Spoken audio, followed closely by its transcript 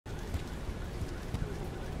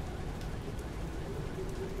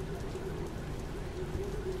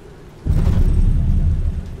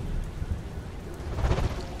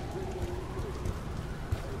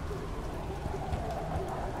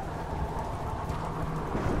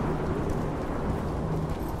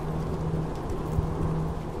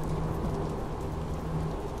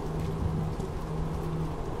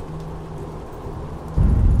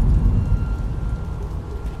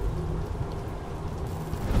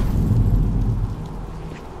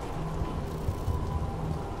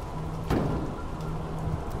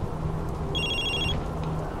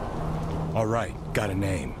All right, got a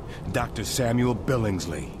name. Dr. Samuel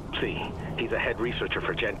Billingsley. See, he's a head researcher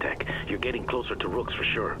for Gentech. You're getting closer to Rooks for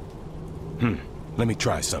sure. Let me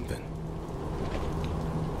try something.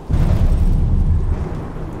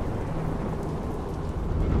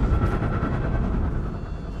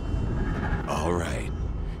 All right.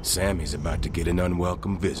 Sammy's about to get an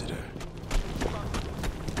unwelcome visitor.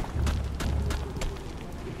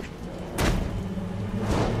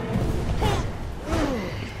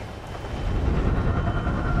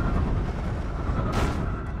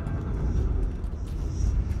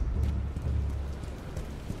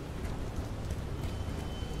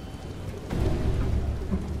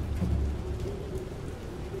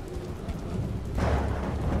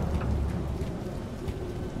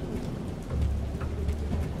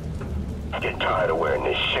 Get tired of wearing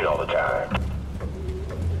this shit all the time.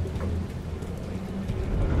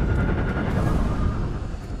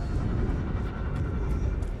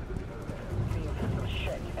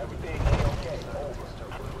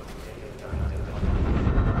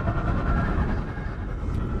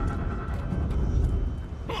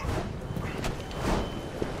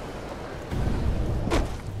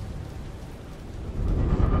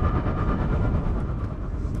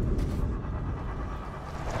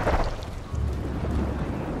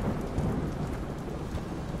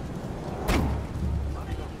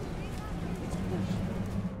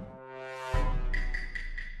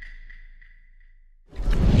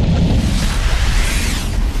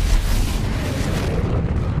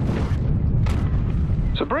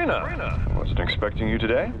 Sabrina, I wasn't expecting you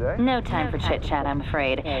today. No time for chit-chat, I'm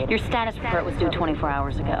afraid. Your status report was due 24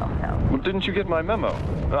 hours ago. Well, didn't you get my memo?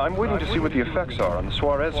 I'm waiting to see what the effects are on the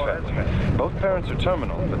Suarez family. Both parents are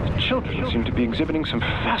terminal, but the children seem to be exhibiting some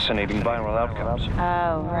fascinating viral outcomes.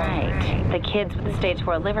 Oh, right. The kids with the stage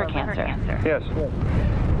 4 liver cancer. Yes.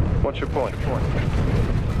 What's your point?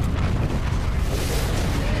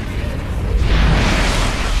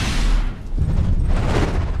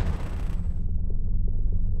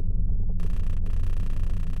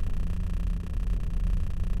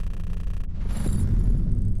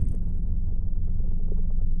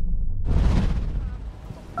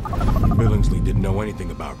 Billingsley didn't know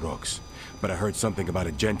anything about Rooks, but I heard something about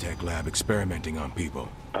a Gentech lab experimenting on people.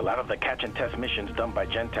 A lot of the catch and test missions done by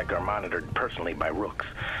Gentech are monitored personally by Rooks.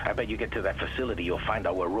 I bet you get to that facility, you'll find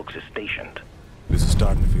out where Rooks is stationed. This is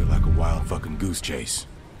starting to feel like a wild fucking goose chase.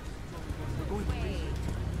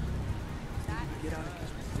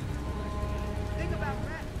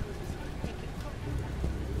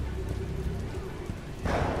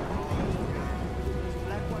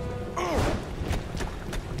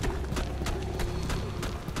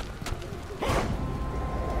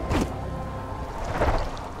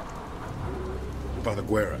 Father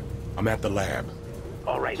Guerra, I'm at the lab.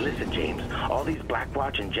 All right, listen, James. All these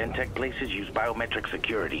Blackwatch and Gentech places use biometric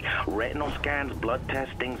security. Retinal scans, blood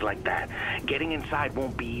tests, things like that. Getting inside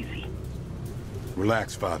won't be easy.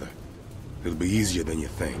 Relax, Father. It'll be easier than you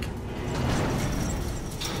think.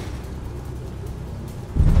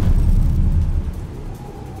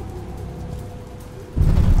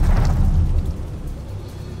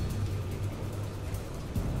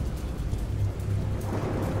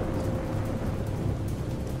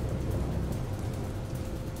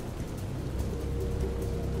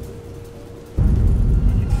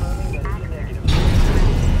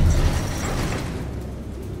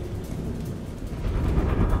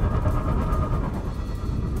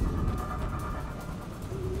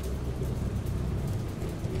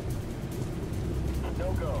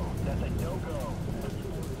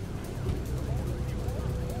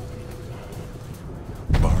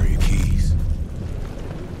 Borrow your keys.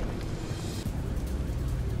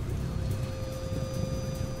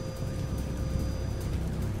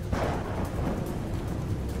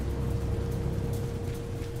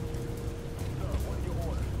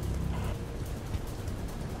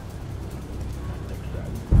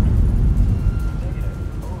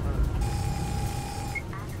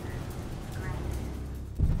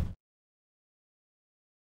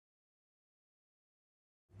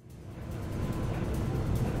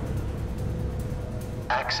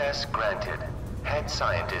 Access granted. Head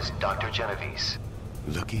scientist, Dr. Genovese.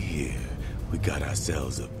 Looky here. We got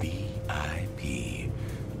ourselves a VIP.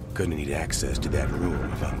 Gonna need access to that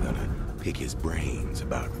room if I'm gonna pick his brains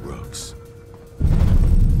about Rooks.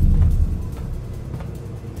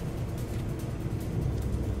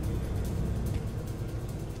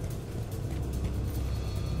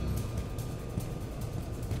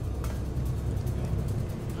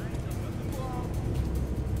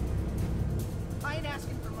 I ain't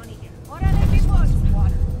asking for money here. Órale, chicos!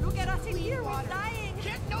 Water. You get us in here, we're dying!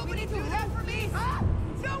 Can't nobody do that for me, huh?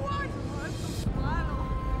 No one!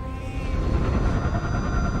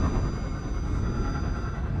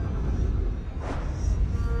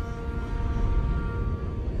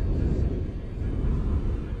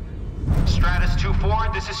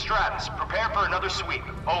 this is Stratus. Prepare for another sweep.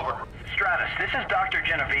 Over. Stratus, this is Dr.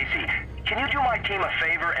 Genovese. Can you do my team a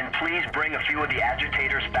favor and please bring a few of the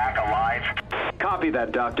agitators back alive? Copy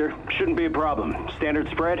that, Doctor. Shouldn't be a problem. Standard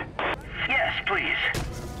spread? Yes, please.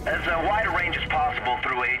 As wide a range as possible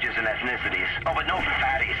through ages and ethnicities. Oh, but no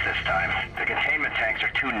fatties this time. The containment tanks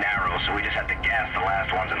are too narrow, so we just have to gas the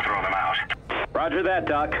last ones and throw them out. Roger that,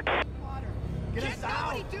 Doc. Water. Get us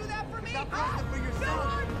out. Somebody do that for me? Stop asking for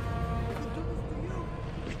yourself.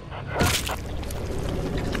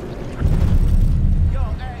 Yo,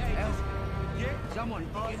 hey, get someone.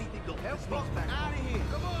 Anything go. Help us out of here.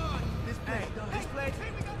 Come on. This place. This place.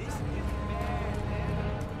 This is bad.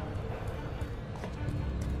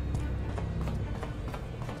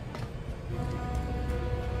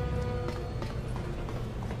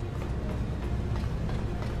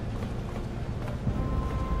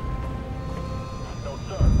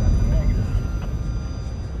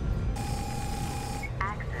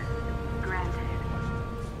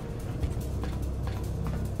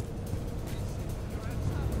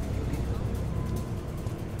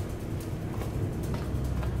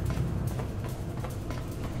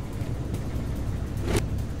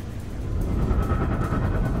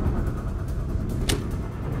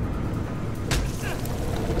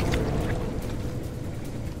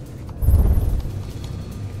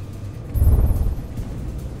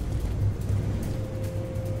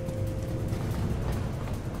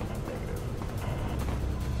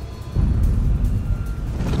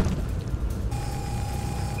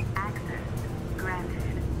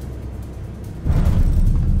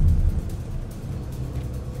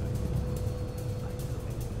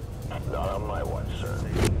 Not on my watch, sir.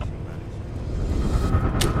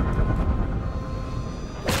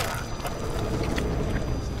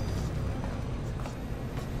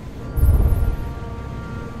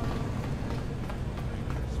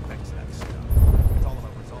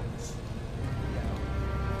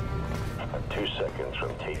 I'm 2 seconds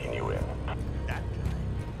from taking you in. That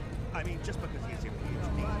guy. I mean, just because he has a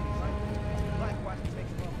PhD. Blackwatch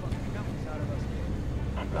makes motherfucking numbers out of us.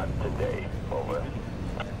 Not today. Over.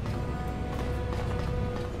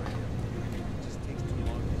 Just takes too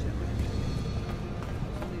long to generate.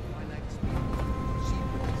 Only a finite speed. Sheep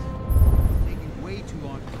taking way too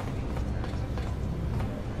long to complete these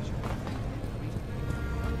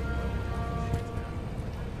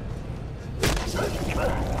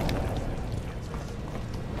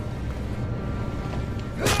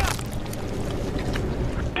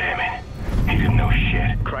Damn it. He didn't know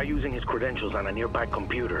shit. Try using his credentials on a nearby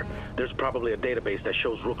computer. There's probably a database that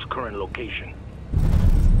shows Rook's current location.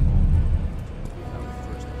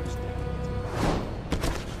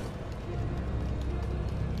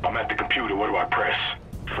 I'm at the computer. What do I press?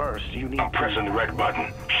 First, you need I'm pressing the red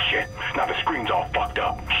button. Shit. Now the screen's all fucked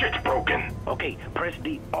up. Shit's broken. Okay, press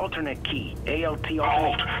the alternate key. ALT alternate.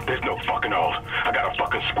 Alt. There's no fucking alt. I got a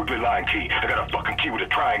fucking squiggly line key. I got a fucking key with a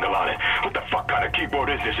triangle on it. What the fuck kind of keyboard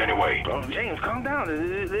is this anyway? Oh, James, calm down.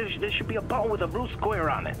 There should be a button with a blue square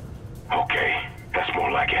on it. Okay. That's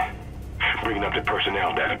more like it. Bringing up the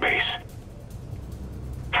personnel database.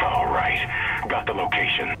 All right. Got the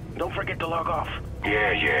location. Don't forget to log off.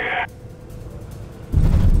 Yeah.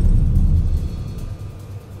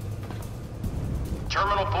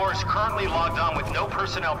 Terminal 4 is currently logged on with no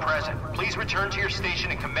personnel present. Please return to your station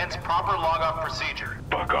and commence proper log-off procedure.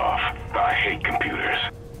 Fuck off. I hate computers.